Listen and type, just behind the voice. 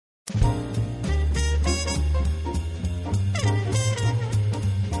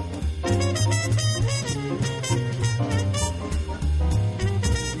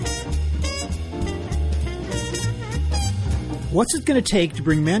What's it going to take to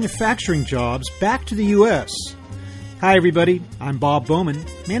bring manufacturing jobs back to the U.S.? Hi, everybody. I'm Bob Bowman,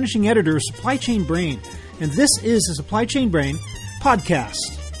 Managing Editor of Supply Chain Brain, and this is the Supply Chain Brain podcast.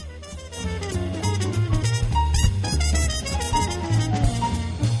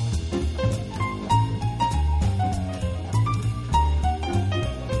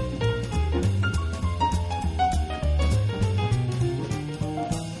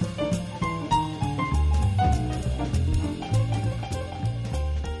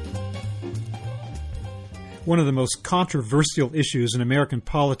 One of the most controversial issues in American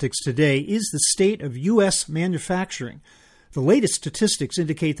politics today is the state of U.S. manufacturing. The latest statistics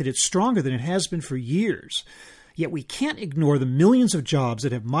indicate that it's stronger than it has been for years. Yet we can't ignore the millions of jobs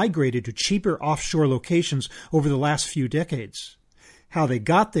that have migrated to cheaper offshore locations over the last few decades. How they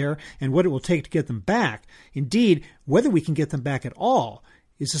got there and what it will take to get them back, indeed, whether we can get them back at all,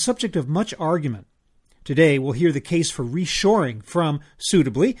 is the subject of much argument. Today, we'll hear the case for reshoring from,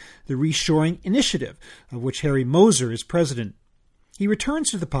 suitably, the Reshoring Initiative, of which Harry Moser is president. He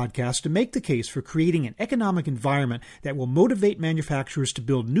returns to the podcast to make the case for creating an economic environment that will motivate manufacturers to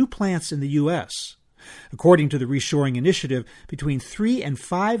build new plants in the U.S. According to the Reshoring Initiative, between 3 and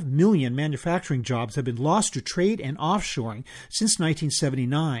 5 million manufacturing jobs have been lost to trade and offshoring since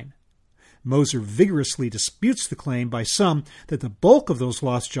 1979. Moser vigorously disputes the claim by some that the bulk of those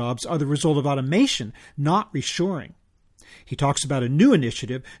lost jobs are the result of automation, not reshoring. He talks about a new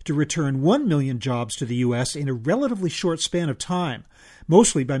initiative to return 1 million jobs to the U.S. in a relatively short span of time,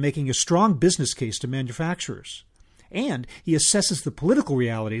 mostly by making a strong business case to manufacturers. And he assesses the political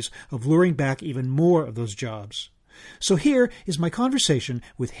realities of luring back even more of those jobs. So here is my conversation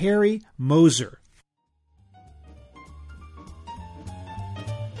with Harry Moser.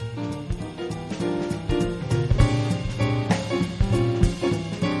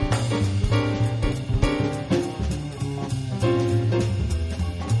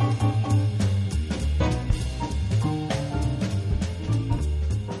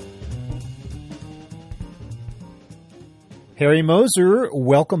 Harry Moser,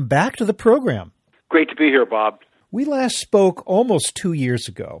 welcome back to the program. Great to be here, Bob. We last spoke almost 2 years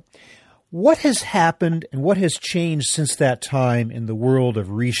ago. What has happened and what has changed since that time in the world of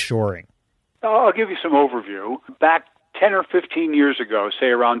reshoring? I'll give you some overview. Back 10 or 15 years ago, say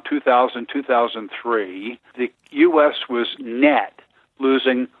around 2000, 2003, the U.S. was net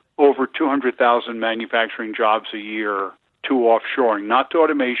losing over 200,000 manufacturing jobs a year to offshoring, not to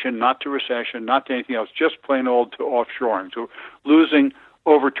automation, not to recession, not to anything else, just plain old to offshoring. So losing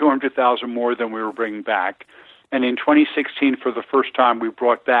over 200,000 more than we were bringing back. And in 2016, for the first time, we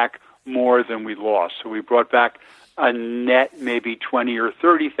brought back more than we lost. So we brought back a net maybe 20 or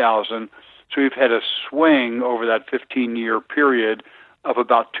 30,000. So we've had a swing over that 15-year period of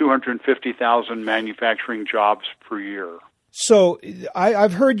about 250,000 manufacturing jobs per year. So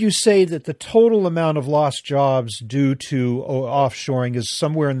I've heard you say that the total amount of lost jobs due to offshoring is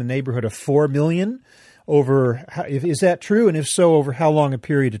somewhere in the neighborhood of 4 million. Is that true? And if so, over how long a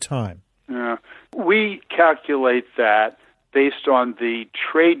period of time? We calculate that based on the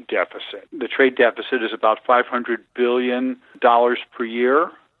trade deficit. The trade deficit is about $500 billion per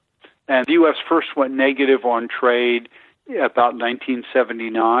year. And the U.S. first went negative on trade about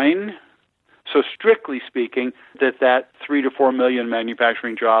 1979. So strictly speaking, that 3 to 4 million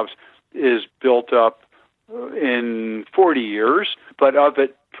manufacturing jobs is built up in 40 years, but of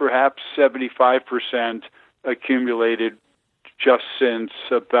it, perhaps 75% accumulated just since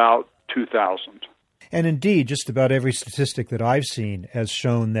about 2000. And indeed, just about every statistic that I've seen has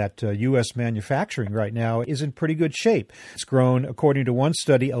shown that U.S. manufacturing right now is in pretty good shape. It's grown, according to one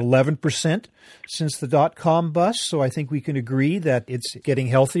study, 11% since the dot-com bust. So I think we can agree that it's getting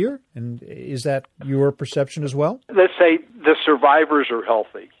healthier. And is that your perception as well? Let's say the survivors are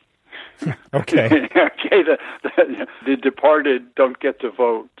healthy. Okay. Okay. The departed don't get to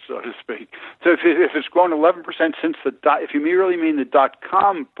vote, so to speak. So if it's grown 11% since if you really mean the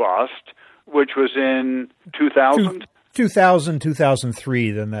dot-com bust, which was in 2000?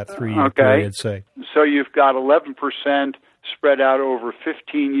 2003, then that 3-year period, say. So you've got 11% spread out over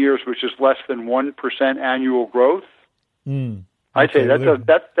 15 years, which is less than 1% annual growth. I'd say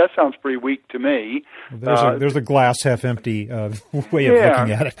that sounds pretty weak to me. There's a glass half empty way of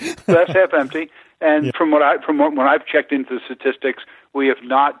looking at it. Glass half empty. And from when I've checked into the statistics, we have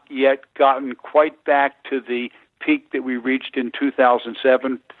not yet gotten quite back to the peak that we reached in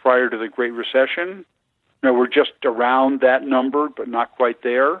 2007 prior to the Great Recession. Now, we're just around that number, but not quite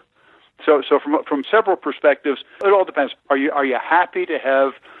there. So from several perspectives, it all depends. Are you happy to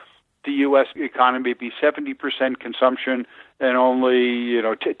have the U.S. economy be 70% consumption and only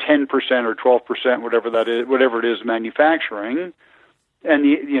 10% or 12%, whatever it is, manufacturing. And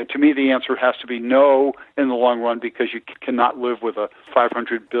to me, the answer has to be no in the long run, because you cannot live with a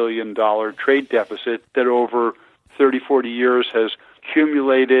 $500 billion trade deficit that over 30, 40 years has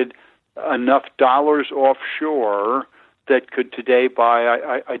accumulated enough dollars offshore that could today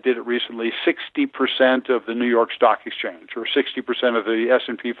buy, I did it recently, 60% of the New York Stock Exchange or 60% of the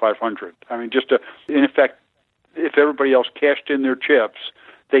S&P 500. I mean, in effect, if everybody else cashed in their chips,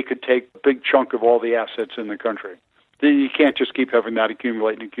 they could take a big chunk of all the assets in the country. You can't just keep having that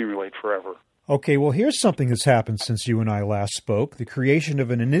accumulate and accumulate forever. Okay, well, here's something that's happened since you and I last spoke, the creation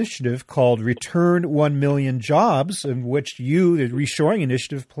of an initiative called Return 1 Million Jobs, in which you, the reshoring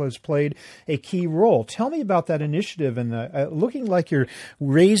initiative, has played a key role. Tell me about that initiative, and looking like you're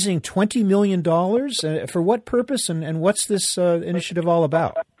raising $20 million. For what purpose, and what's this initiative all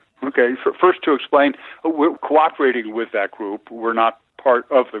about? Okay, first to explain, we're cooperating with that group. We're not part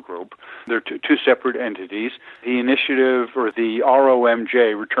of the group. They're two separate entities. The initiative, or the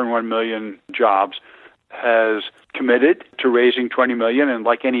ROMJ, Return 1 Million Jobs, has committed to raising $20 million, and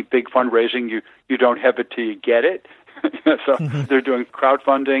like any big fundraising, you don't have it till you get it. So they're doing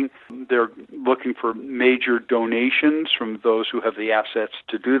crowdfunding. They're looking for major donations from those who have the assets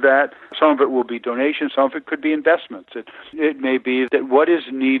to do that. Some of it will be donations. Some of it could be investments. It may be that what is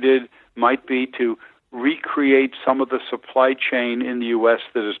needed might be to recreate some of the supply chain in the U.S.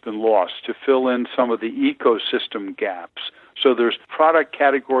 that has been lost, to fill in some of the ecosystem gaps. So there's product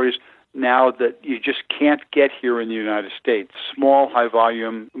categories now that you just can't get here in the United States. Small,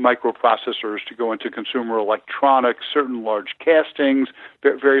 high-volume microprocessors to go into consumer electronics, certain large castings,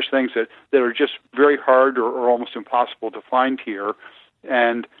 various things that are just very hard or almost impossible to find here.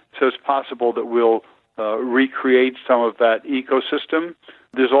 And so it's possible that we'll recreate some of that ecosystem.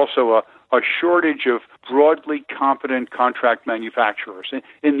 There's also a shortage of broadly competent contract manufacturers.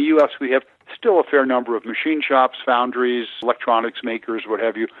 In the U.S., we have still a fair number of machine shops, foundries, electronics makers, what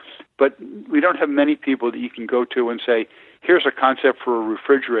have you, but we don't have many people that you can go to and say, here's a concept for a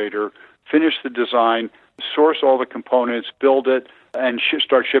refrigerator, finish the design, source all the components, build it, and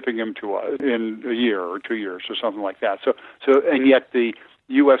start shipping them to us in a year or 2 years or something like that. So, and yet the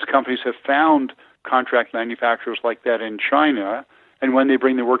U.S. companies have found contract manufacturers like that in China. And when they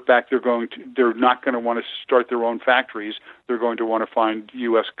bring their work back, they're not going to want to start their own factories. They're going to want to find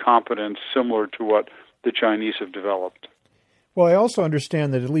U.S. competence similar to what the Chinese have developed. Well, I also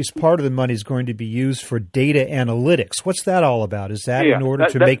understand that at least part of the money is going to be used for data analytics. What's that all about? Is that in order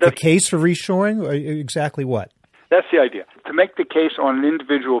to make the case for reshoring? Or exactly what? That's the idea, to make the case on an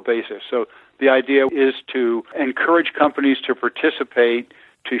individual basis. So the idea is to encourage companies to participate,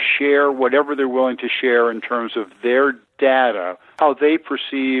 to share whatever they're willing to share in terms of their data, how they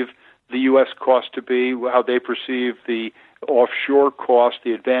perceive the U.S. cost to be, how they perceive the offshore cost,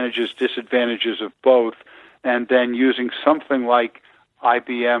 the advantages, disadvantages of both, and then using something like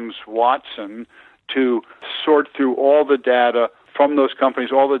IBM's Watson to sort through all the data from those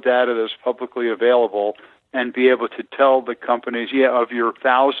companies, all the data that's publicly available, and be able to tell the companies, of your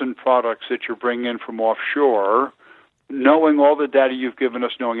 1,000 products that you're bringing in from offshore, knowing all the data you've given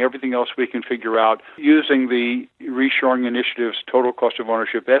us, knowing everything else we can figure out, using the Reshoring Initiative's total cost of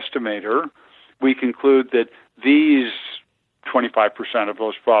ownership estimator, we conclude that these 25% of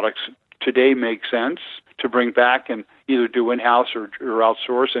those products today make sense to bring back and either do in-house or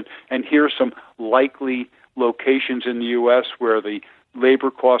outsource. And here's some likely locations in the U.S. where the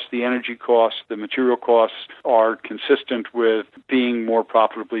labor costs, the energy costs, the material costs are consistent with being more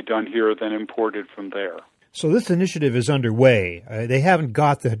profitably done here than imported from there. So this initiative is underway. They haven't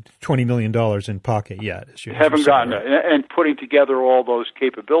got the $20 million in pocket yet. Haven't gotten it. And putting together all those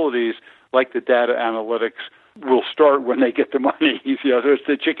capabilities, like the data analytics, will start when they get the money. It's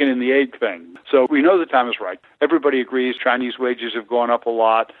the chicken and the egg thing. So we know the time is right. Everybody agrees Chinese wages have gone up a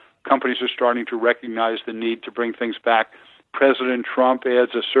lot. Companies are starting to recognize the need to bring things back. President Trump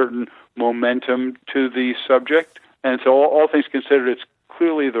adds a certain momentum to the subject. And so all things considered, it's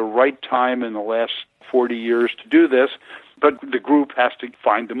clearly the right time in the last 40 years to do this, but the group has to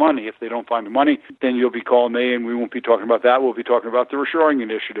find the money. If they don't find the money, then you'll be calling me, and we won't be talking about that. We'll be talking about the Reshoring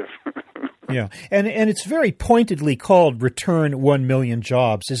Initiative. Yeah, and it's very pointedly called Return 1 Million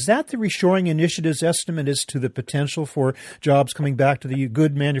Jobs. Is that the Reshoring Initiative's estimate as to the potential for jobs coming back to the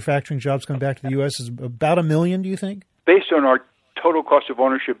good manufacturing jobs coming back to the U.S. is about 1 million, do you think? Based on our total cost of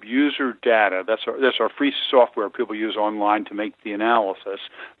ownership user data, that's our free software people use online to make the analysis.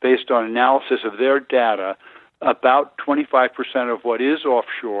 Based on analysis of their data, about 25% of what is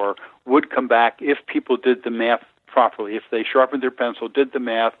offshore would come back if people did the math properly. If they sharpened their pencil, did the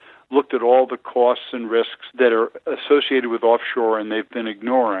math, looked at all the costs and risks that are associated with offshore, and they've been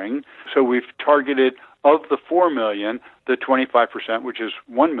ignoring. So we've targeted, of the 4 million, the 25%, which is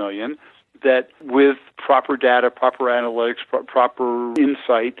 1 million, that with proper data, proper analytics, proper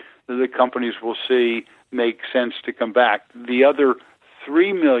insight, the companies will see make sense to come back. The other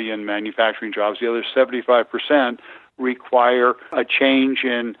 3 million manufacturing jobs, the other 75%, require a change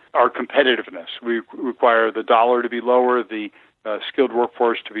in our competitiveness. We require the dollar to be lower, the skilled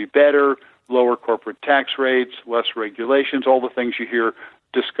workforce to be better, lower corporate tax rates, less regulations, all the things you hear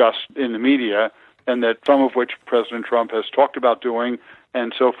discussed in the media, and that some of which President Trump has talked about doing,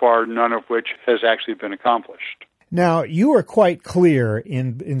 and so far none of which has actually been accomplished. Now, you are quite clear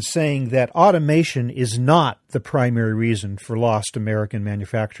in saying that automation is not the primary reason for lost American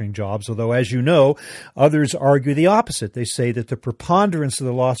manufacturing jobs, although, as you know, others argue the opposite. They say that the preponderance of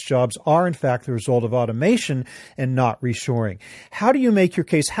the lost jobs are, in fact, the result of automation and not reshoring. How do you make your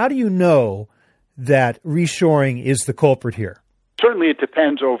case? How do you know that reshoring is the culprit here? Certainly it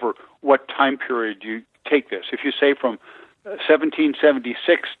depends over what time period you take this. If you say from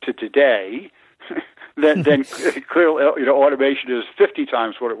 1776 to today, then clearly, automation is 50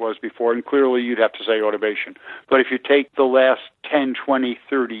 times what it was before, and clearly you'd have to say automation. But if you take the last 10, 20,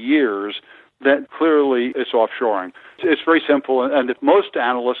 30 years, then clearly it's offshoring. It's very simple, and if most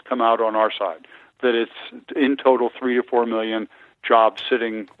analysts come out on our side, that it's in total 3 to 4 million jobs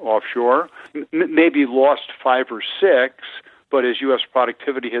sitting offshore, maybe lost 5 or 6, but as U.S.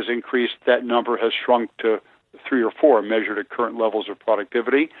 productivity has increased, that number has shrunk to 3 or 4 measured at current levels of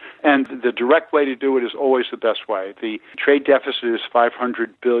productivity. And the direct way to do it is always the best way. The trade deficit is $500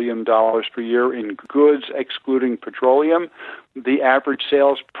 billion per year in goods, excluding petroleum. The average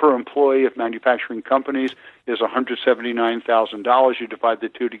sales per employee of manufacturing companies is $179,000. You divide the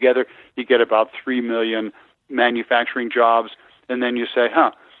two together, you get about 3 million manufacturing jobs. And then you say,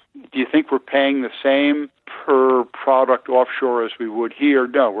 do you think we're paying the same per product offshore as we would here?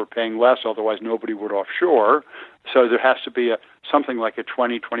 No, we're paying less, otherwise nobody would offshore. So there has to be something like a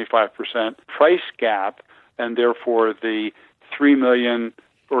 20-25% price gap, and therefore the 3 million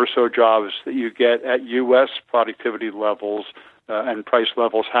or so jobs that you get at U.S. productivity levels and price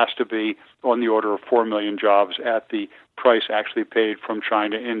levels has to be on the order of 4 million jobs at the price actually paid from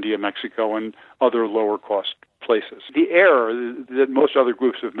China, India, Mexico, and other lower-cost places. The error that most other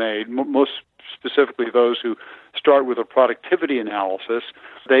groups have made, most specifically those who start with a productivity analysis,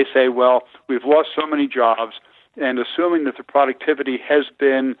 they say, well, we've lost so many jobs, and assuming that the productivity has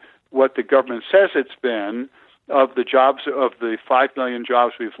been what the government says it's been, of the jobs, of the 5 million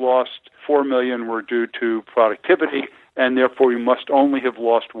jobs we've lost, 4 million were due to productivity, and therefore we must only have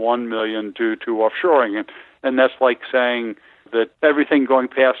lost 1 million due to offshoring. And that's like saying that everything going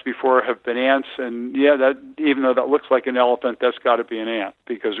past before have been ants, and that even though that looks like an elephant, that's got to be an ant,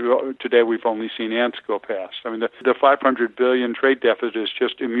 because today we've only seen ants go past. I mean, the 500 billion trade deficit is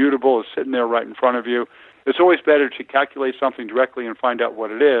just immutable. It's sitting there right in front of you. It's always better to calculate something directly and find out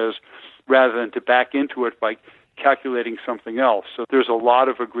what it is, rather than to back into it by calculating something else. So there's a lot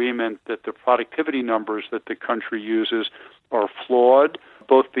of agreement that the productivity numbers that the country uses are flawed,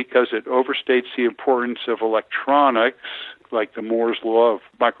 both because it overstates the importance of electronics, like the Moore's law of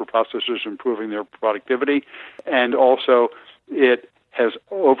microprocessors improving their productivity, and also it has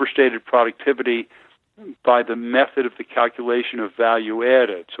overstated productivity by the method of the calculation of value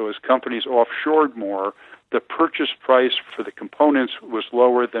added. So as companies offshored more, the purchase price for the components was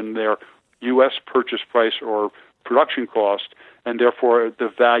lower than their U.S. purchase price or production cost, and therefore the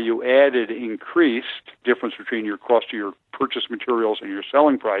value added increased, difference between your cost of your purchase materials and your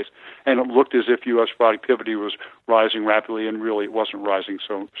selling price, and it looked as if U.S. productivity was rising rapidly, and really it wasn't rising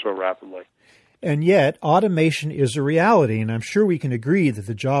so rapidly. And yet, automation is a reality, and I'm sure we can agree that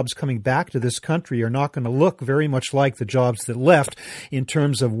the jobs coming back to this country are not going to look very much like the jobs that left in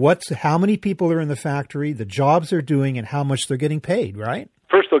terms of how many people are in the factory, the jobs they're doing, and how much they're getting paid, right?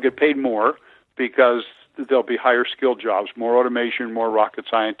 First, they'll get paid more because there'll be higher skilled jobs, more automation, more rocket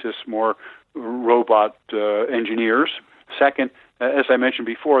scientists, more robot engineers. Second, as I mentioned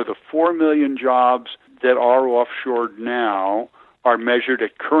before, the 4 million jobs that are offshored now are measured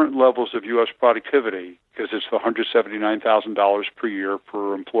at current levels of U.S. productivity, because it's the $179,000 per year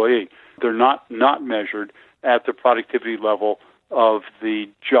per employee. They're not measured at the productivity level of the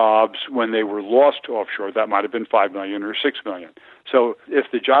jobs when they were lost offshore. That might have been 5 million or 6 million. So if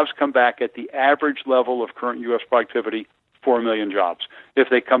the jobs come back at the average level of current U.S. productivity, 4 million jobs. If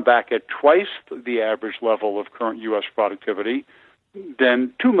they come back at twice the average level of current U.S. productivity,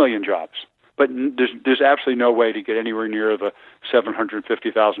 then 2 million jobs. But there's absolutely no way to get anywhere near the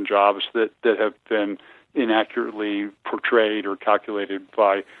 750,000 jobs that have been inaccurately portrayed or calculated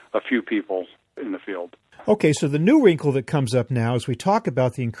by a few people in the field. Okay, so the new wrinkle that comes up now as we talk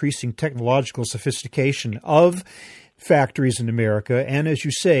about the increasing technological sophistication of factories in America, and as you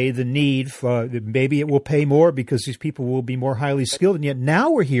say, the need for maybe it will pay more because these people will be more highly skilled, and yet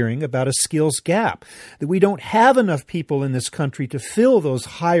now we're hearing about a skills gap, that we don't have enough people in this country to fill those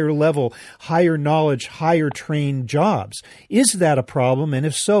higher level, higher knowledge, higher trained jobs. Is that a problem? And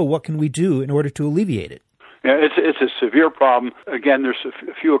if so, what can we do in order to alleviate it? Yeah, it's a severe problem. Again, there's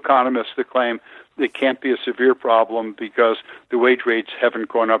a few economists that claim it can't be a severe problem because the wage rates haven't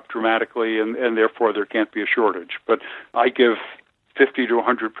gone up dramatically and therefore there can't be a shortage. But I give 50 to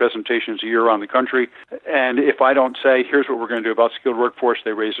 100 presentations a year around the country, and if I don't say, here's what we're going to do about skilled workforce,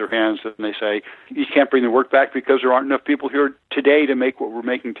 they raise their hands and they say, you can't bring the work back because there aren't enough people here today to make what we're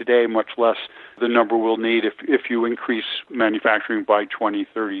making today, much less the number we'll need if you increase manufacturing by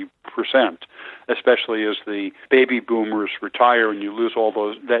 20-30%, especially as the baby boomers retire and you lose all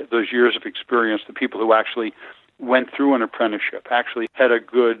those years of experience, the people who actually went through an apprenticeship, actually had a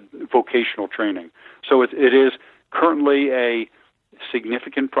good vocational training. So it is currently a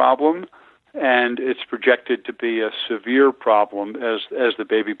significant problem, and it's projected to be a severe problem as the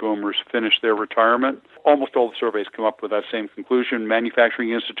baby boomers finish their retirement. Almost all the surveys come up with that same conclusion. Manufacturing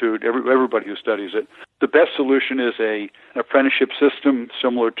Institute, everybody who studies it. The best solution is an apprenticeship system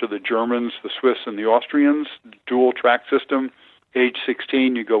similar to the Germans, the Swiss, and the Austrians, dual track system. Age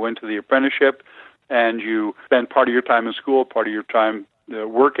 16, you go into the apprenticeship, and you spend part of your time in school, part of your time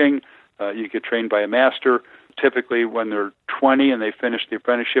working. You get trained by a master. Typically, when they're 20 and they finish the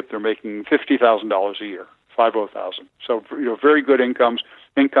apprenticeship, they're making $50,000 a year, $50,000. So, very good incomes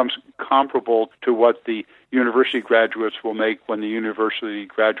comparable to what the university graduates will make when the university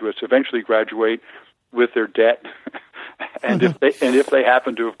graduates eventually graduate with their debt, and if they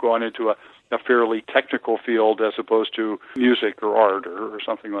happen to have gone into a fairly technical field as opposed to music or art or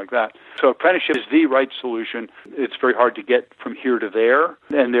something like that. So apprenticeship is the right solution. It's very hard to get from here to there,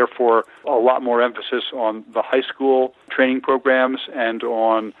 and therefore a lot more emphasis on the high school training programs and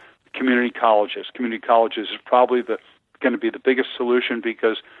on community colleges. Community colleges is probably going to be the biggest solution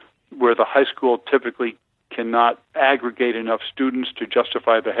because where the high school typically cannot aggregate enough students to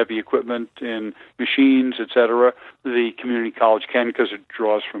justify the heavy equipment in machines, etc., the community college can because it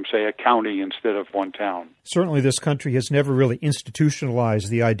draws from, say, a county instead of one town. Certainly this country has never really institutionalized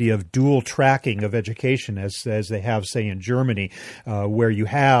the idea of dual tracking of education as they have, say, in Germany, where you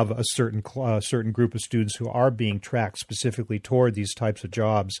have a certain group of students who are being tracked specifically toward these types of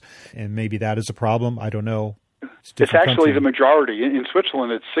jobs. And maybe that is a problem. I don't know. It's actually the majority. In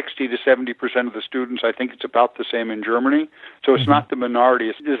Switzerland, it's 60 to 70% of the students. I think it's about the same in Germany. So it's not the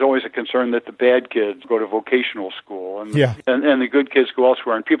minority. There's always a concern that the bad kids go to vocational school and the good kids go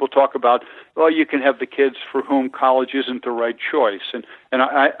elsewhere. And people talk about, well, you can have the kids for whom college isn't the right choice. And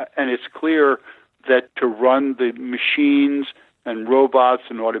it's clear that to run the machines and robots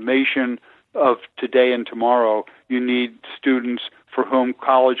and automation of today and tomorrow, you need students for whom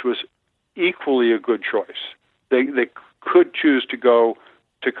college was equally a good choice. They could choose to go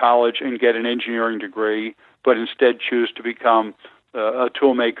to college and get an engineering degree, but instead choose to become a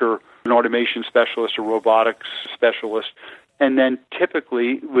tool maker, an automation specialist, a robotics specialist. And then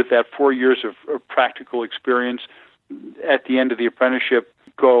typically with that 4 years of practical experience at the end of the apprenticeship,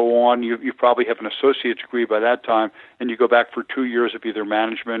 go on, you probably have an associate degree by that time, and you go back for 2 years of either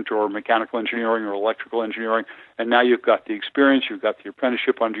management or mechanical engineering or electrical engineering, and now you've got the experience, you've got the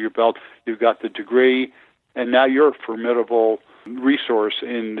apprenticeship under your belt, you've got the degree, and now you're a formidable resource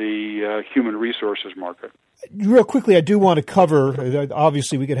in the human resources market. Real quickly, I do want to cover,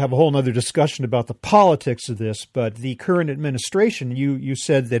 obviously we could have a whole other discussion about the politics of this, but the current administration, you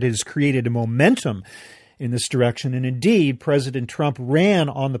said that it has created a momentum in this direction. And indeed, President Trump ran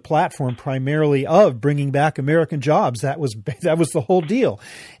on the platform primarily of bringing back American jobs. That was the whole deal.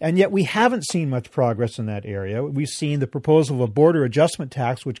 And yet we haven't seen much progress in that area. We've seen the proposal of a border adjustment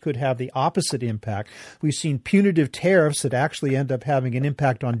tax, which could have the opposite impact. We've seen punitive tariffs that actually end up having an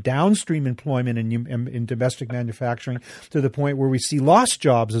impact on downstream employment in domestic manufacturing to the point where we see lost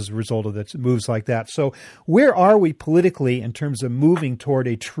jobs as a result of moves like that. So where are we politically in terms of moving toward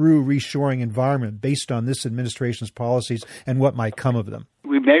a true reshoring environment based on this administration's policies and what might come of them?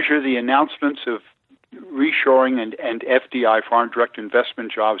 We measure the announcements of reshoring and FDI, foreign direct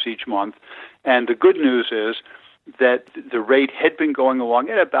investment jobs, each month. And the good news is that the rate had been going along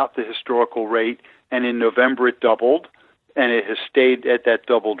at about the historical rate, and in November it doubled, and it has stayed at that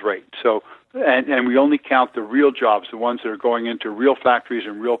doubled rate. So And we only count the real jobs, the ones that are going into real factories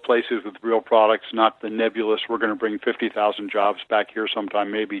and real places with real products, not the nebulous, we're going to bring 50,000 jobs back here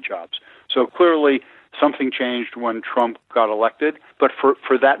sometime, maybe jobs. So clearly something changed when Trump got elected. But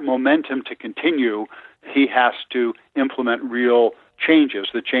for that momentum to continue, he has to implement real changes,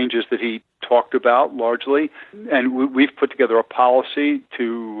 the changes that he talked about largely. And we've put together a policy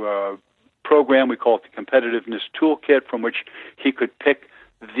to program, we call it the Competitiveness Toolkit, from which he could pick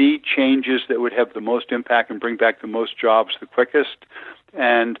the changes that would have the most impact and bring back the most jobs the quickest.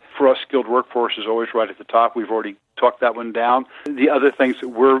 And for us, skilled workforce is always right at the top. We've already talked that one down. The other things that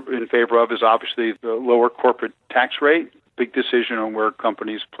we're in favor of is obviously the lower corporate tax rate, big decision on where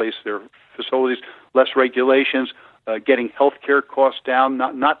companies place their facilities, less regulations, getting healthcare costs down,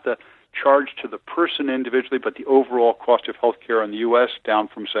 not the charge to the person individually, but the overall cost of healthcare in the U.S. down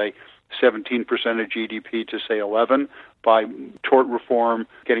from, say, 17% of GDP to, say, 11% by tort reform,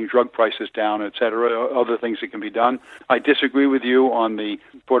 getting drug prices down, et cetera, other things that can be done. I disagree with you on the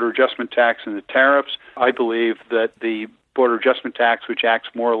border adjustment tax and the tariffs. I believe that the border adjustment tax, which acts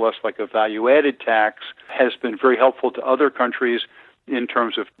more or less like a value-added tax, has been very helpful to other countries in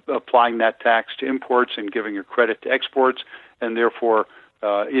terms of applying that tax to imports and giving a credit to exports, and therefore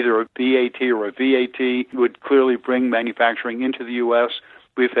either a BAT or a VAT would clearly bring manufacturing into the U.S.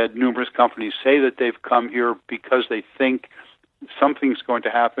 We've had numerous companies say that they've come here because they think something's going to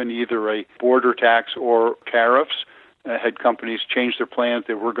happen, either a border tax or tariffs. Had companies change their plans,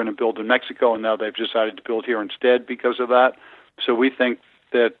 they were going to build in Mexico, and now they've decided to build here instead because of that. So we think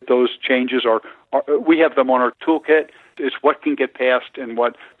that those changes we have them on our toolkit. It's what can get passed and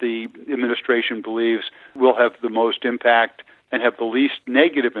what the administration believes will have the most impact and have the least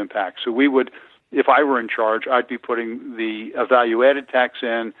negative impact. So we would, if I were in charge, I'd be putting the value-added tax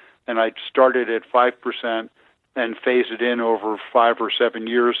in, and I'd start it at 5% and phase it in over 5 or 7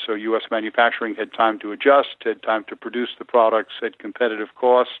 years so U.S. manufacturing had time to adjust, had time to produce the products at competitive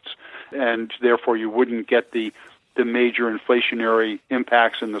costs, and therefore you wouldn't get the major inflationary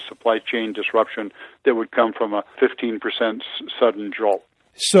impacts and the supply chain disruption that would come from a 15% sudden jolt.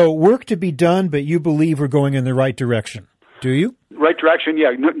 So work to be done, but you believe we're going in the right direction. Do you? Right direction,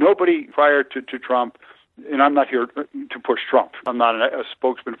 yeah. Nobody prior to Trump, and I'm not here to push Trump. I'm not a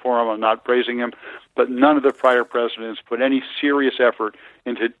spokesman for him. I'm not praising him. But none of the prior presidents put any serious effort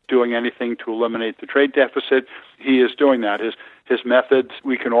into doing anything to eliminate the trade deficit. He is doing that. His methods,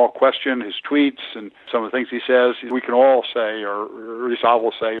 we can all question his tweets and some of the things he says. We can all say, or at least I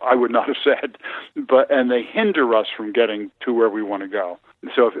will say, I would not have said. And they hinder us from getting to where we want to go.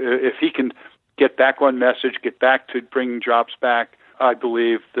 So if he can get back on message, get back to bringing jobs back, I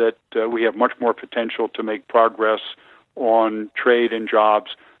believe that we have much more potential to make progress on trade and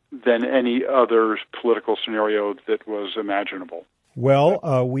jobs than any other political scenario that was imaginable. Well,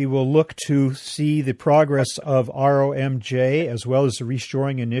 we will look to see the progress of ROMJ as well as the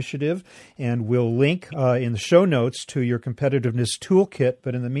Reshoring Initiative, and we'll link in the show notes to your Competitiveness Toolkit.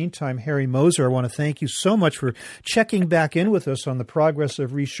 But in the meantime, Harry Moser, I want to thank you so much for checking back in with us on the progress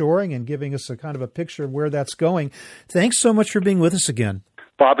of reshoring and giving us a kind of a picture of where that's going. Thanks so much for being with us again.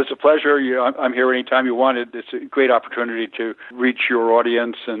 Bob, it's a pleasure. I'm here anytime you want it. It's a great opportunity to reach your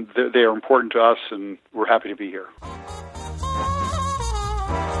audience, and they are important to us, and we're happy to be here.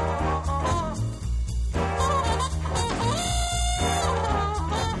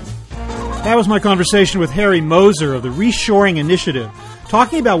 That was my conversation with Harry Moser of the Reshoring Initiative,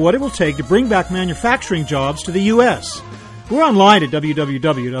 talking about what it will take to bring back manufacturing jobs to the U.S. We're online at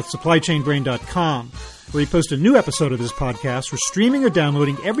www.supplychainbrain.com, where we post a new episode of this podcast for streaming or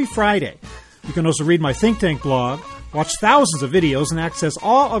downloading every Friday. You can also read my Think Tank blog, watch thousands of videos, and access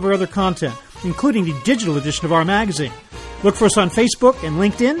all of our other content, including the digital edition of our magazine. Look for us on Facebook and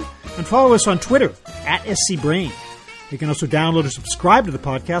LinkedIn, and follow us on Twitter @SCBrain. You can also download or subscribe to the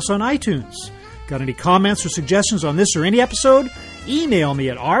podcast on iTunes. Got any comments or suggestions on this or any episode? Email me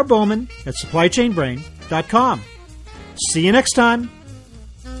at rbowman@supplychainbrain.com. See you next time.